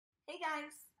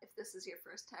guys! If this is your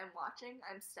first time watching,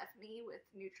 I'm Stephanie with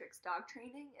New Tricks Dog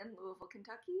Training in Louisville,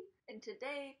 Kentucky, and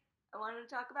today I wanted to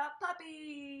talk about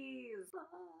puppies!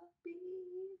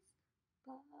 Puppies!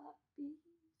 Puppies!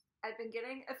 I've been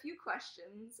getting a few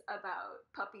questions about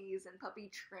puppies and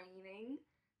puppy training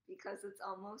because it's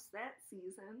almost that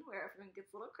season where everyone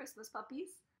gets little Christmas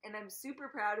puppies. And I'm super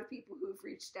proud of people who've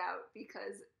reached out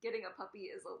because getting a puppy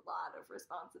is a lot of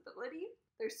responsibility.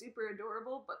 They're super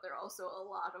adorable, but they're also a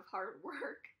lot of hard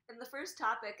work. And the first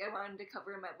topic I wanted to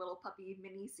cover in my little puppy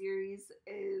mini-series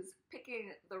is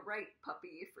picking the right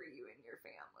puppy for you and your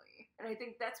family. And I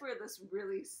think that's where this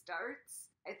really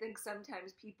starts. I think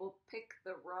sometimes people pick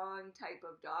the wrong type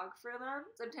of dog for them.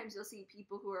 Sometimes you'll see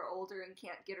people who are older and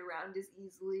can't get around as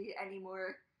easily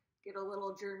anymore get a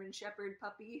little German Shepherd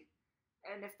puppy.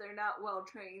 And if they're not well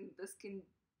trained, this can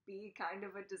be kind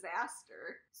of a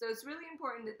disaster. So it's really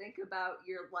important to think about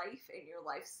your life and your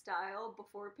lifestyle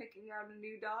before picking out a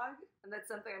new dog. And that's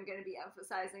something I'm going to be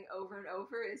emphasizing over and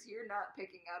over is you're not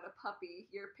picking out a puppy,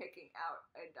 you're picking out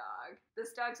a dog.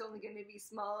 This dog's only going to be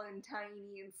small and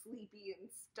tiny and sleepy and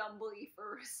stumbly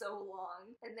for so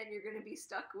long, and then you're going to be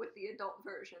stuck with the adult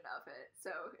version of it. So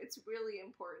it's really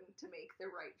important to make the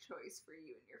right choice for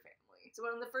you and your family. So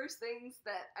one of the first things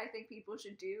that I think people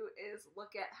should do is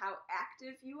look at how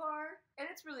active you are. And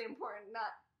it's really important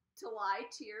not to lie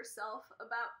to yourself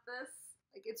about this.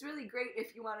 Like, it's really great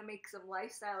if you want to make some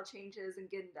lifestyle changes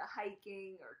and get into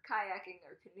hiking or kayaking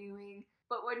or canoeing.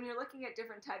 But when you're looking at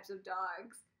different types of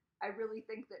dogs, I really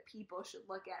think that people should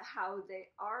look at how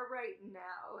they are right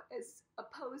now as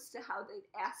opposed to how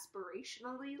they'd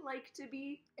aspirationally like to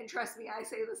be. And trust me, I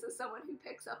say this as someone who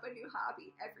picks up a new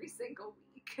hobby every single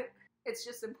week. It's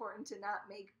just important to not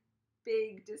make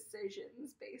big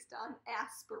decisions based on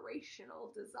aspirational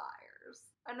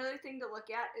desires. Another thing to look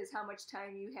at is how much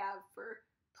time you have for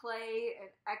play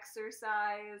and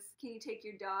exercise. Can you take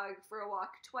your dog for a walk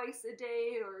twice a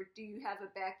day, or do you have a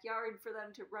backyard for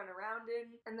them to run around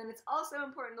in? And then it's also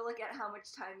important to look at how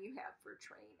much time you have for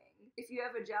training. If you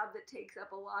have a job that takes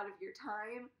up a lot of your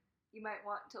time, you might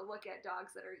want to look at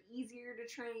dogs that are easier to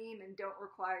train and don't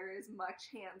require as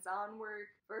much hands-on work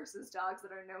versus dogs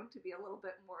that are known to be a little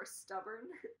bit more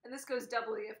stubborn. And this goes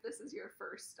doubly if this is your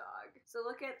first dog. So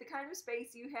look at the kind of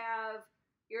space you have,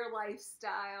 your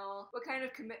lifestyle, what kind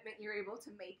of commitment you're able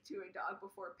to make to a dog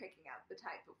before picking out the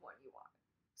type of one you want.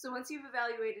 So once you've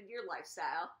evaluated your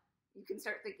lifestyle, you can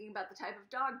start thinking about the type of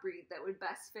dog breed that would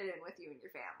best fit in with you and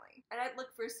your family. And I'd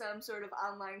look for some sort of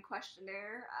online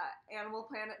questionnaire. Animal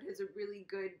Planet has a really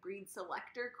good Breed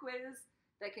Selector quiz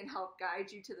that can help guide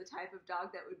you to the type of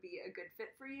dog that would be a good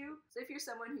fit for you. So if you're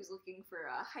someone who's looking for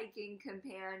a hiking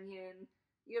companion,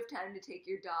 you have time to take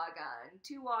your dog on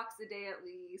 2 walks a day at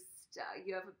least,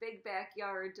 you have a big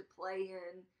backyard to play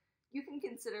in, you can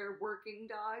consider working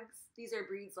dogs. These are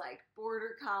breeds like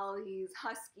border collies,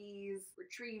 huskies,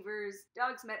 retrievers,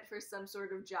 dogs meant for some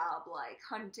sort of job like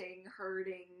hunting,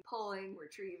 herding, pulling,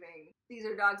 retrieving. These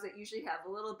are dogs that usually have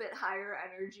a little bit higher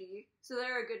energy, so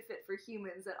they're a good fit for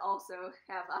humans that also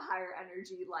have a higher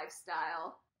energy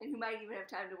lifestyle and who might even have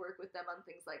time to work with them on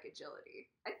things like agility.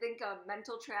 I think a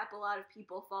mental trap a lot of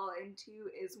people fall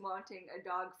into is wanting a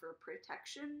dog for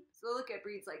protection. So look at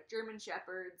breeds like German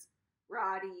Shepherds,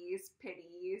 Rotties,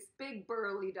 Pitties, big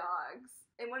burly dogs.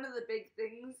 And one of the big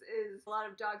things is a lot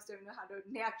of dogs don't know how to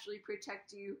naturally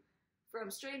protect you from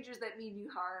strangers that mean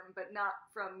you harm, but not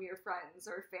from your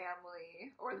friends or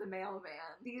family or the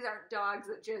mailman. These aren't dogs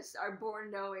that just are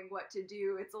born knowing what to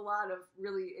do. It's a lot of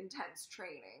really intense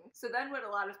training. So then what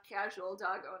a lot of casual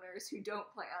dog owners who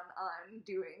don't plan on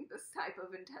doing this type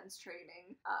of intense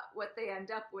training, what they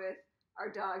end up with are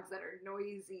dogs that are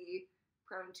noisy,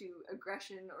 prone to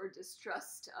aggression or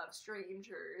distrust of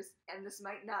strangers, and this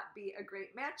might not be a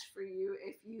great match for you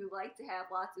if you like to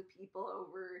have lots of people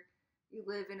over, you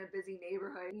live in a busy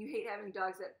neighborhood, and you hate having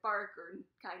dogs that bark or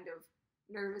kind of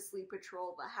nervously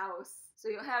patrol the house. So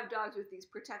you'll have dogs with these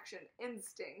protection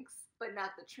instincts, but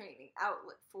not the training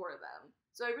outlet for them.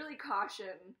 So I really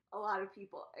caution a lot of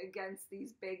people against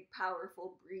these big,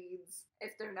 powerful breeds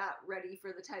if they're not ready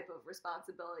for the type of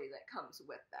responsibility that comes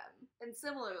with them. And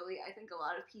similarly, I think a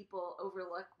lot of people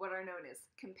overlook what are known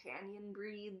as companion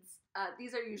breeds.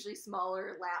 These are usually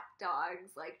smaller lap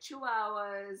dogs like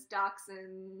Chihuahuas,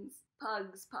 Dachshunds,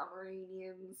 Pugs,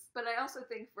 Pomeranians, but I also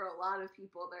think for a lot of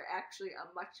people they're actually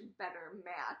a much better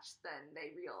match than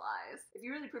they realize. If you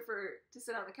really prefer to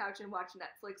sit on the couch and watch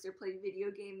Netflix or play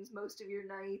video games most of your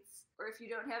nights, or if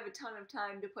you don't have a ton of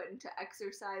time to put into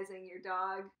exercising your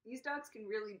dog, these dogs can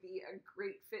really be a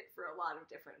great fit for a lot of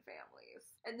different families.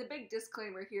 And the big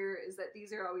disclaimer here is that these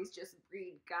are always just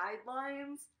breed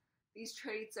guidelines. These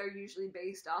traits are usually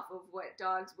based off of what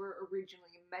dogs were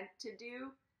originally meant to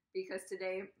do, because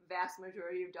today, vast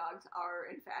majority of dogs are,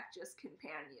 in fact, just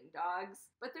companion dogs.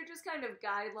 But they're just kind of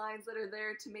guidelines that are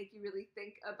there to make you really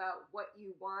think about what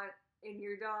you want in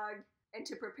your dog and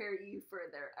to prepare you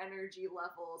for their energy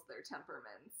levels, their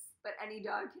temperaments. But any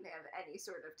dog can have any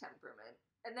sort of temperament.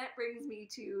 And that brings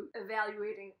me to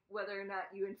evaluating whether or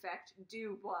not you, in fact,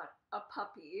 do want a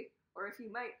puppy, or if you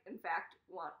might, in fact,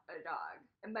 want a dog.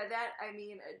 And by that, I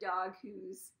mean a dog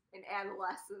who's an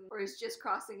adolescent or is just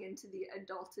crossing into the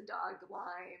adult-to-dog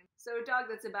line. So a dog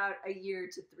that's about a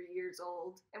year to 3 years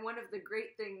old. And one of the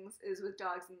great things is with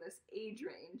dogs in this age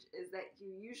range is that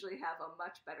you usually have a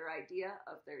much better idea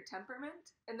of their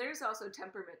temperament. And there's also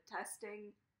temperament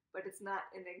testing, but it's not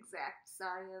an exact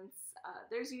science.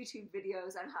 There's YouTube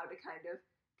videos on how to kind of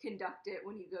conduct it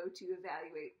when you go to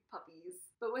evaluate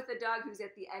puppies. But with a dog who's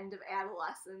at the end of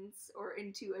adolescence or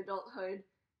into adulthood,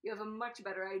 you have a much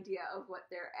better idea of what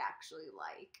they're actually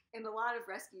like. And a lot of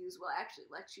rescues will actually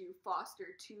let you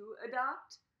foster to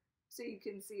adopt, so you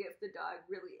can see if the dog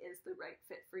really is the right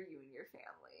fit for you and your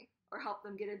family, or help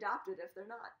them get adopted if they're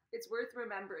not. It's worth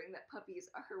remembering that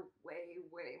puppies are way,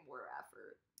 way more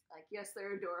effort. Like, yes,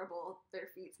 they're adorable,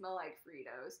 their feet smell like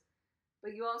Fritos,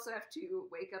 but you also have to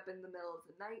wake up in the middle of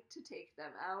the night to take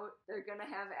them out. They're gonna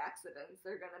have accidents,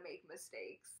 they're gonna make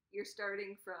mistakes. You're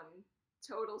starting from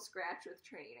total scratch with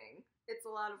training. It's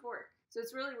a lot of work. So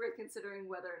it's really worth considering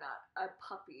whether or not a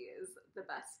puppy is the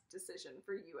best decision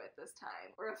for you at this time,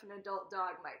 or if an adult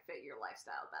dog might fit your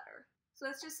lifestyle better. So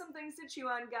that's just some things to chew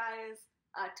on, guys.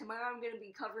 Tomorrow I'm going to be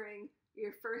covering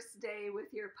your first day with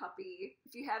your puppy.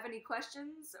 If you have any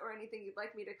questions or anything you'd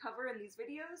like me to cover in these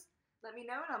videos, let me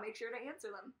know and I'll make sure to answer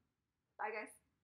them. Bye, guys.